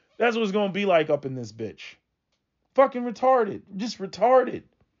 That's what it's gonna be like up in this bitch. Fucking retarded, just retarded.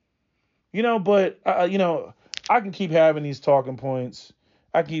 But I can keep having these talking points.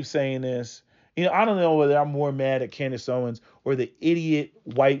 I keep saying this. I don't know whether I'm more mad at Candace Owens or the idiot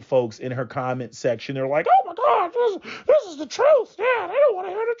white folks in her comment section. They're like, oh my God, this is the truth. Yeah, they don't want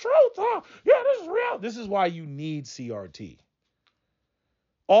to hear the truth. Oh, yeah, this is real. This is why you need CRT.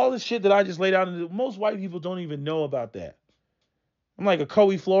 All the shit that I just laid out, most white people don't even know about that. I'm like,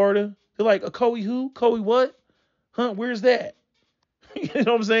 Ocoee, Florida. They're like, Ocoee who? Ocoee what? Huh? Where's that? You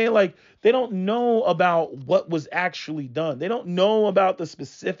know what I'm saying? Like, they don't know about what was actually done. They don't know about the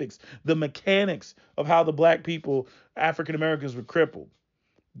specifics, the mechanics of how the black people, African Americans, were crippled.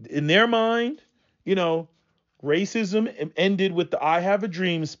 In their mind, racism ended with the "I have a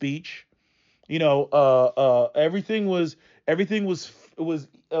dream" speech. Everything was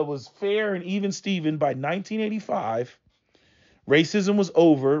fair and even Steven by 1985. Racism was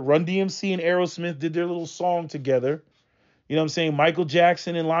over. Run DMC and Aerosmith did their little song together. You know what I'm saying? Michael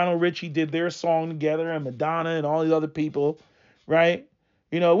Jackson and Lionel Richie did their song together, and Madonna and all these other people, right?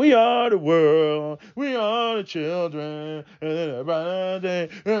 We are the world, we are the children,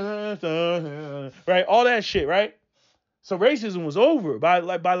 right? All that shit, right? So racism was over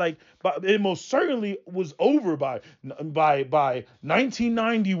it most certainly was over by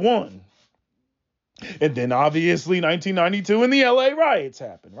 1991. And then obviously 1992 and the LA riots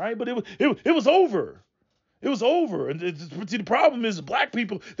happened, right? But it was over. It was over. And the problem is black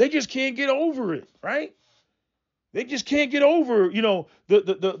people, they just can't get over it, right? They just can't get over,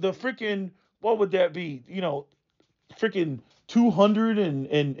 the freaking, what would that be? Freaking 200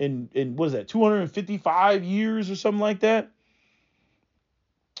 and what is that? 255 years or something like that.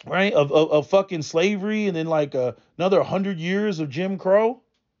 Right? Of fucking slavery, and then like another 100 years of Jim Crow.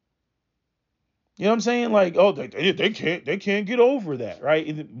 You know what I'm saying? Like, oh, they can't get over that, right?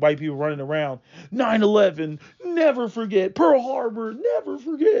 And white people running around 9/11, never forget. Pearl Harbor, never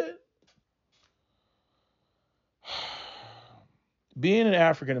forget. Being an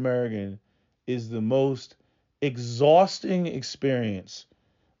African American is the most exhausting experience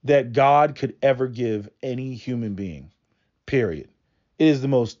that God could ever give any human being. Period. It is the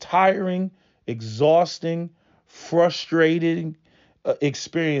most tiring, exhausting, frustrating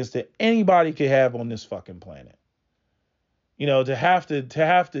experience that anybody could have on this fucking planet. To have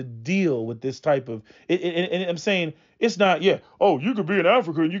to deal with this type of and I'm saying it's not, yeah, oh, you could be in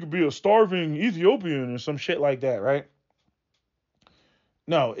Africa and you could be a starving Ethiopian or some shit like that, right?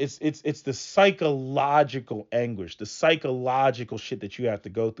 No, it's the psychological anguish, the psychological shit that you have to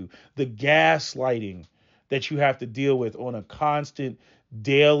go through, the gaslighting that you have to deal with on a constant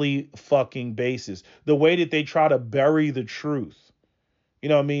daily fucking basis, the way that they try to bury the truth. You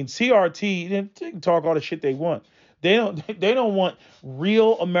know what I mean? CRT, they can talk all the shit they want. They don't want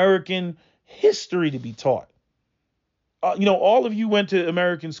real American history to be taught. All of you went to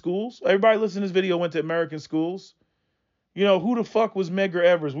American schools. Everybody listening to this video went to American schools. Who the fuck was Medgar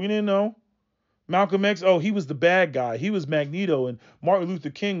Evers? We didn't know. Malcolm X, oh, he was the bad guy. He was Magneto, and Martin Luther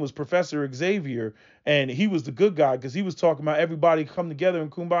King was Professor Xavier, and he was the good guy because he was talking about everybody come together in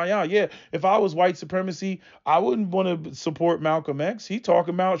kumbaya. Yeah, if I was white supremacy, I wouldn't want to support Malcolm X. He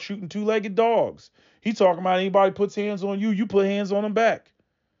talking about shooting two-legged dogs. He talking about anybody puts hands on you, you put hands on them back.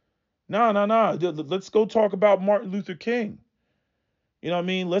 No. Let's go talk about Martin Luther King. You know what I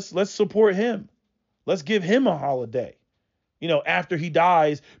mean? Let's support him. Let's give him a holiday. After he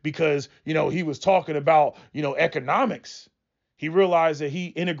dies, because, he was talking about, economics. He realized that he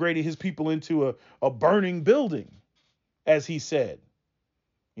integrated his people into a burning building, as he said.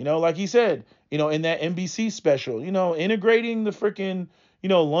 Like he said, in that NBC special, integrating the freaking,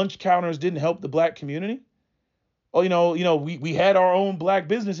 lunch counters didn't help the black community. Oh, we had our own black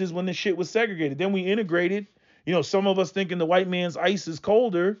businesses when this shit was segregated. Then we integrated, some of us thinking the white man's ice is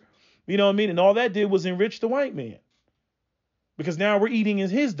colder, you know what I mean? And all that did was enrich the white man. Because now we're eating in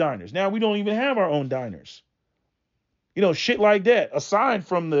his diners. Now we don't even have our own diners. Shit like that. Aside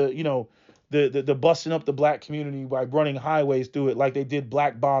from the busting up the black community by running highways through it like they did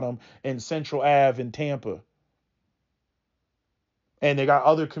Black Bottom and Central Ave in Tampa. And they got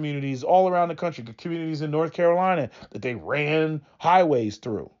other communities all around the country, communities in North Carolina that they ran highways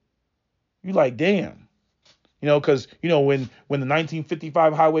through. You like, damn. Because, when the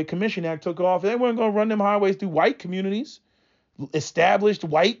 1955 Highway Commission Act took off, they weren't going to run them highways through white communities. Established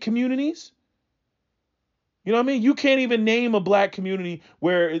white communities. You know what I mean? You can't even name a black community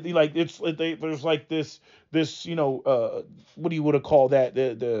where there's like this what do you want to call that,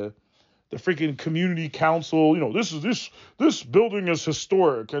 the freaking community council, this building is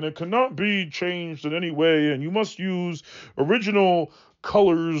historic and it cannot be changed in any way, and you must use original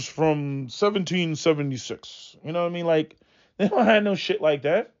colors from 1776. You know what I mean? Like, they don't have no shit like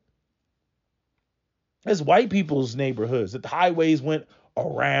that. It's white people's neighborhoods that the highways went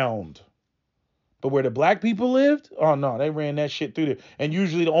around. But where the black people lived, oh no, they ran that shit through there. And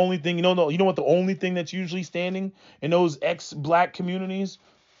usually the only thing, you know what the only thing that's usually standing in those ex-black communities?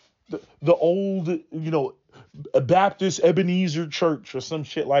 The old, Baptist Ebenezer Church or some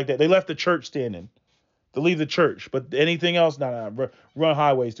shit like that. They left the church standing. They leave the church. But anything else, run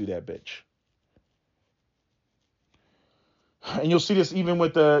highways through that bitch. And you'll see this even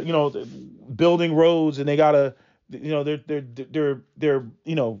with the building roads, and they gotta, they're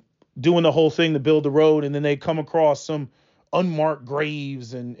doing the whole thing to build the road, and then they come across some unmarked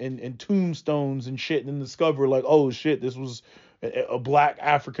graves and tombstones and shit, and discover like, oh shit, this was a black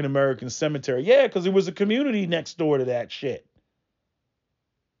African American cemetery. Yeah, because there was a community next door to that shit.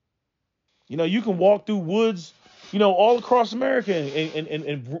 You can walk through woods, all across America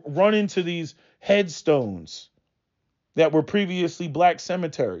and run into these headstones that were previously black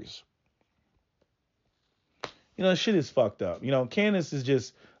cemeteries. Shit is fucked up. Candace is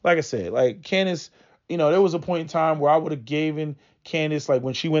just, like I said, like Candace, there was a point in time where I would have given Candace, like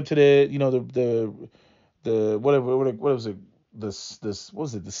when she went to the whatever, what was it? What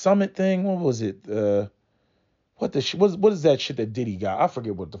was it? The summit thing? What was it? What is that shit that Diddy got? I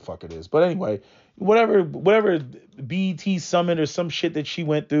forget what the fuck it is. But anyway, whatever BET summit or some shit that she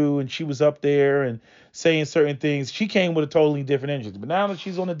went through, and she was up there and saying certain things. She came with a totally different energy. But now that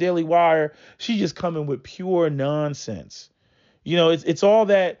she's on the Daily Wire, she's just coming with pure nonsense. It's all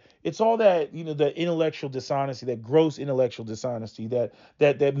that the intellectual dishonesty, that gross intellectual dishonesty,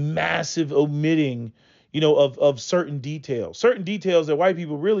 that massive omitting of certain details that white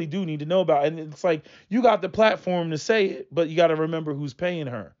people really do need to know about. And it's like, you got the platform to say it, but you got to remember who's paying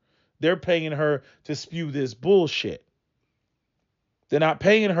her. They're paying her to spew this bullshit. They're not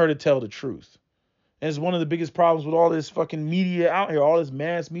paying her to tell the truth. And it's one of the biggest problems with all this fucking media out here, all this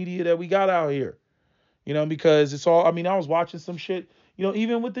mass media that we got out here. Because it's all, I was watching some shit,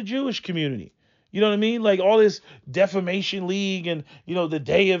 even with the Jewish community. You know what I mean? Like all this defamation league and, the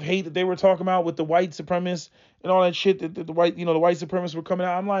day of hate that they were talking about with the white supremacists and all that shit that the white supremacists were coming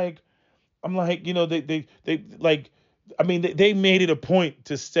out. I'm like, they made it a point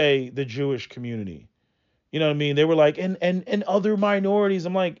to say the Jewish community. You know what I mean? They were like, and other minorities.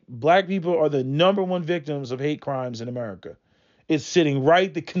 I'm like, black people are the number one victims of hate crimes in America. It's sitting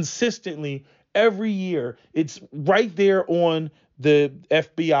consistently every year. It's right there on the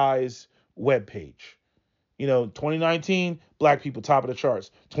FBI's webpage. 2019, black people top of the charts.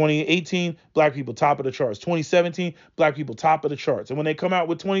 2018, black people top of the charts. 2017, black people top of the charts. And when they come out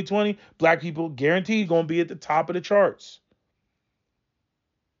with 2020, black people guaranteed going to be at the top of the charts.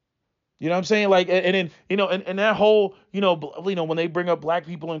 You know what I'm saying? Like, and then, and that whole, when they bring up black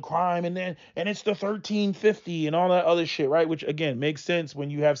people in crime and it's the 1350 and all that other shit, right? Which again makes sense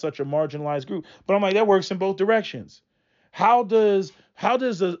when you have such a marginalized group. But I'm like, that works in both directions. How does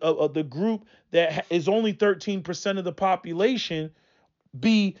the group that is only 13% of the population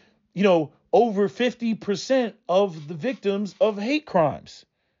be, over 50% of the victims of hate crimes?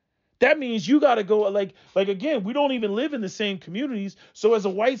 That means you got to go like again, we don't even live in the same communities. So as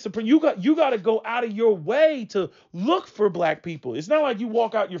a white supremacist, you got to go out of your way to look for black people. It's not like you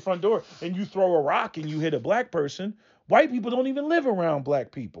walk out your front door and you throw a rock and you hit a black person. White people don't even live around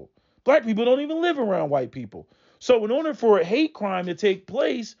black people. Black people don't even live around white people. So in order for a hate crime to take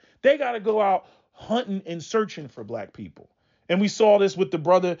place, they got to go out hunting and searching for black people. And we saw this with the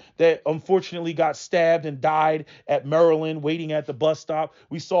brother that unfortunately got stabbed and died at Maryland waiting at the bus stop.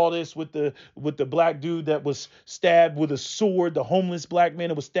 We saw this with the black dude that was stabbed with a sword, the homeless black man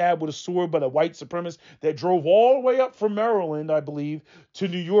that was stabbed with a sword by a white supremacist that drove all the way up from Maryland, I believe, to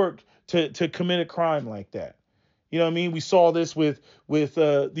New York to commit a crime like that. You know what I mean? We saw this with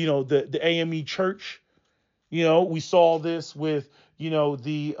the AME church. We saw this with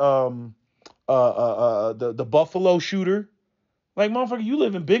the Buffalo shooter. Like, motherfucker, you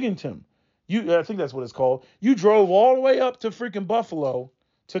live in Binghamton. I think that's what it's called. You drove all the way up to freaking Buffalo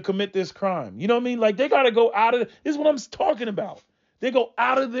to commit this crime. You know what I mean? Like, they got to go out of, this is what I'm talking about. They go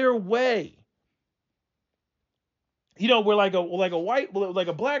out of their way. Where like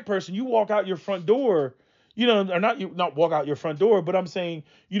a black person, you walk out your front door, or not walk out your front door, but I'm saying,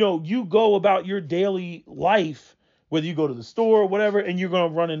 you go about your daily life, whether you go to the store or whatever, and you're going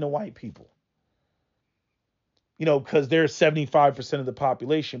to run into white people. Because they're 75% of the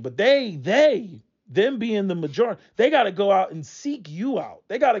population, but them being the majority, they got to go out and seek you out.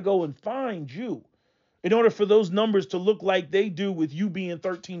 They got to go and find you in order for those numbers to look like they do with you being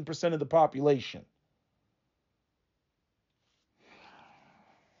 13% of the population.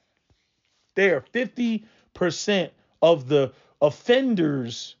 They are 50% of the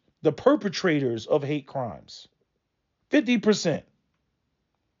offenders, the perpetrators of hate crimes. 50%.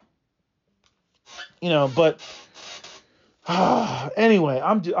 But anyway,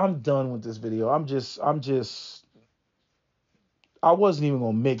 I'm done with this video. I wasn't even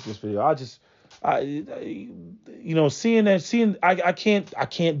gonna make this video. I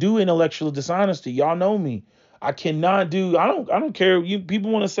can't do intellectual dishonesty. Y'all know me. I cannot do. I don't care. You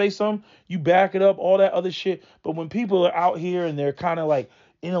people want to say something, you back it up, all that other shit. But when people are out here and they're kind of like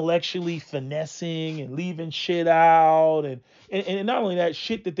intellectually finessing and leaving shit out, and not only that,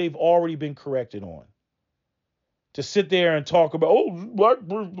 shit that they've already been corrected on. To sit there and talk about,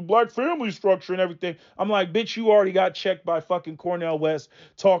 the black family structure and everything. I'm like, bitch, you already got checked by fucking Cornel West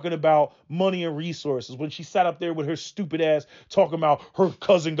talking about money and resources when she sat up there with her stupid ass talking about her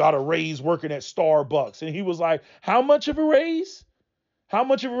cousin got a raise working at Starbucks. And he was like, how much of a raise? How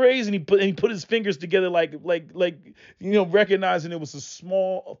much of a raise? And he put his fingers together like recognizing it was a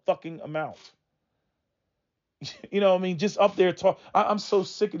small fucking amount. Just up there talk. I'm so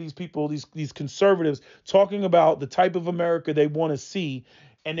sick of these people, these conservatives talking about the type of America they want to see,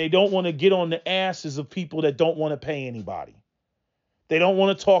 and they don't want to get on the asses of people that don't want to pay anybody. They don't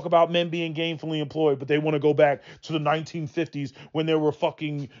want to talk about men being gainfully employed, but they want to go back to the 1950s when there were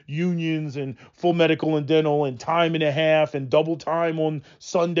fucking unions and full medical and dental and time and a half and double time on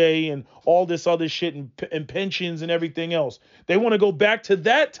Sunday and all this other shit and pensions and everything else. They want to go back to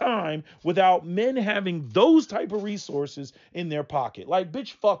that time without men having those type of resources in their pocket. Like,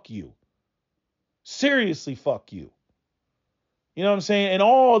 bitch, fuck you. Seriously, fuck you. You know what I'm saying? And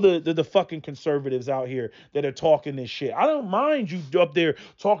all the fucking conservatives out here that are talking this shit. I don't mind you up there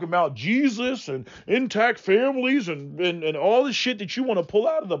talking about Jesus and intact families and all the shit that you want to pull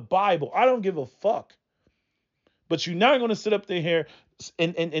out of the Bible. I don't give a fuck. But you're not going to sit up there here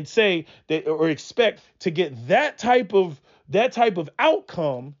and say that or expect to get that type of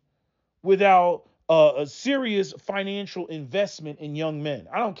outcome without a serious financial investment in young men.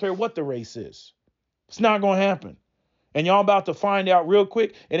 I don't care what the race is. It's not going to happen. And y'all about to find out real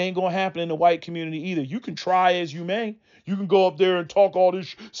quick, it ain't going to happen in the white community either. You can try as you may. You can go up there and talk all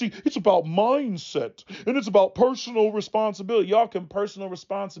this. See, it's about mindset and it's about personal responsibility. Y'all can personal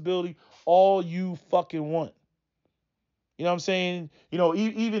responsibility all you fucking want. You know what I'm saying?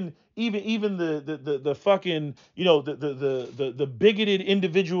 Even the fucking, the bigoted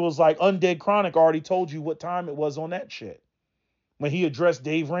individuals like Undead Chronic already told you what time it was on that shit when he addressed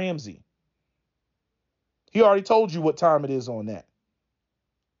Dave Ramsey. He already told you what time it is on that.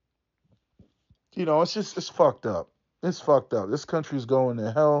 It's fucked up. It's fucked up. This country's going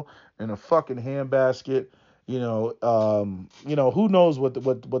to hell in a fucking handbasket. Who knows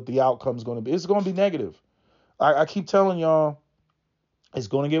what the outcome's going to be? It's going to be negative. I keep telling y'all, it's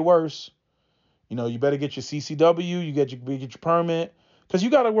going to get worse. You better get your CCW, you get your permit, because you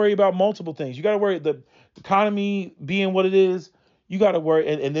got to worry about multiple things. You got to worry the economy being what it is. You got to worry,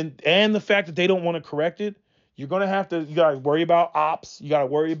 and the fact that they don't want to correct it. You got to worry about ops. You got to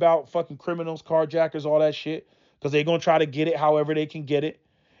worry about fucking criminals, carjackers, all that shit, because they're going to try to get it however they can get it.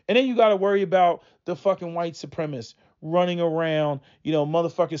 And then you got to worry about the fucking white supremacists running around,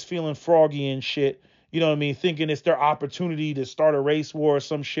 motherfuckers feeling froggy and shit. You know what I mean? Thinking it's their opportunity to start a race war or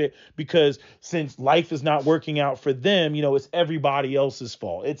some shit, because since life is not working out for them, it's everybody else's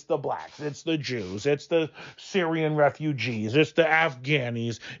fault. It's the blacks, it's the Jews, it's the Syrian refugees, it's the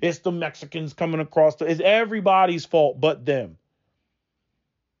Afghanis, it's the Mexicans coming across. It's everybody's fault but them.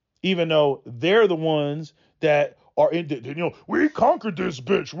 Even though they're the ones that are we conquered this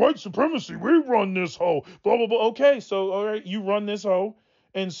bitch, white supremacy, we run this hoe, blah, blah, blah. Okay, so, all right, you run this hoe.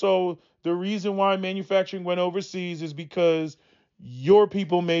 And so the reason why manufacturing went overseas is because your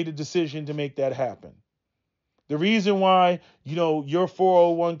people made a decision to make that happen. The reason why, your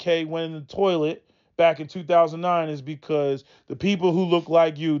 401k went in the toilet back in 2009 is because the people who look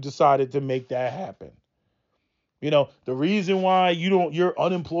like you decided to make that happen. The reason why you're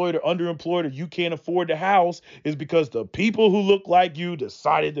unemployed or underemployed or you can't afford the house is because the people who look like you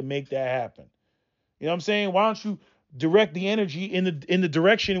decided to make that happen. You know what I'm saying? Why don't you direct the energy in the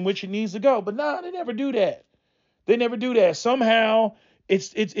direction in which it needs to go? But nah, they never do that. They never do that. Somehow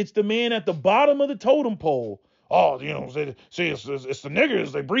it's the man at the bottom of the totem pole. Oh, see, it's the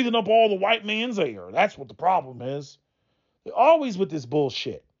niggers. They're breathing up all the white man's air. That's what the problem is. They're always with this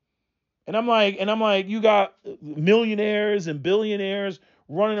bullshit. And I'm like, you got millionaires and billionaires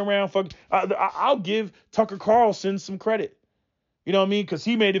running around. I'll give Tucker Carlson some credit. You know what I mean? Because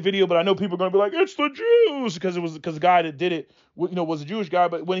he made a video, but I know people are going to be like, it's the Jews, because the guy that did it, was a Jewish guy.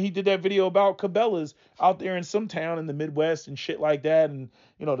 But when he did that video about Cabela's out there in some town in the Midwest and shit like that, and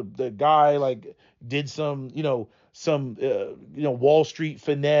the guy like did some Wall Street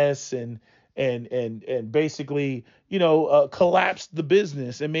finesse and basically collapsed the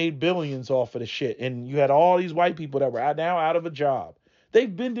business and made billions off of the shit. And you had all these white people that were now out of a job.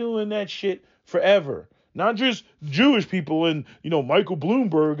 They've been doing that shit forever. Not just Jewish people and, Michael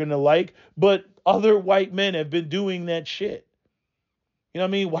Bloomberg and the like, but other white men have been doing that shit. You know what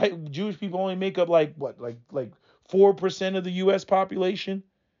I mean? White Jewish people only make up like 4% of the U.S. population.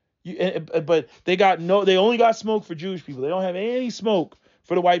 But they only got smoke for Jewish people. They don't have any smoke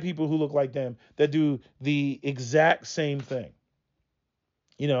for the white people who look like them that do the exact same thing.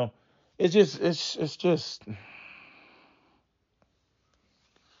 It's just.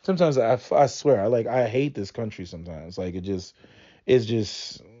 Sometimes I swear I hate this country sometimes. Like it's just it's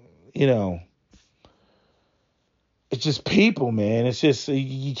just people, man. It's just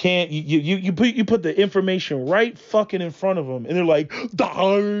you can't you put the information right fucking in front of them and they're like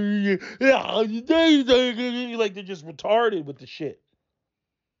they're just retarded with the shit.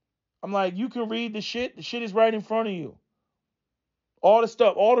 I'm like, you can read the shit. The shit is right in front of you. All the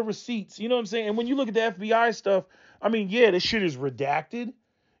stuff, all the receipts. You know what I'm saying? And when you look at the FBI stuff, I mean, yeah, this shit is redacted.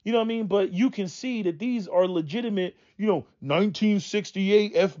 You know what I mean? But you can see that these are legitimate,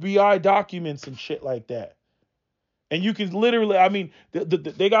 1968 FBI documents and shit like that. And you can literally, I mean,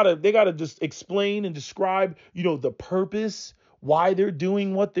 they gotta just explain and describe, the purpose, why they're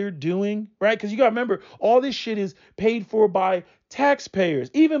doing what they're doing, right? Because you gotta remember, all this shit is paid for by taxpayers,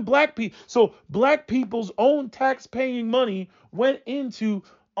 even black people. So black people's own tax-paying money went into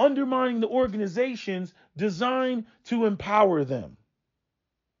undermining the organizations designed to empower them.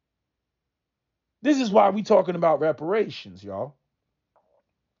 This is why we talking about reparations, y'all.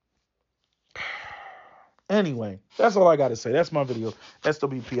 Anyway, that's all I got to say. That's my video.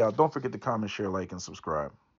 SWP out. Don't forget to comment, share, like, and subscribe.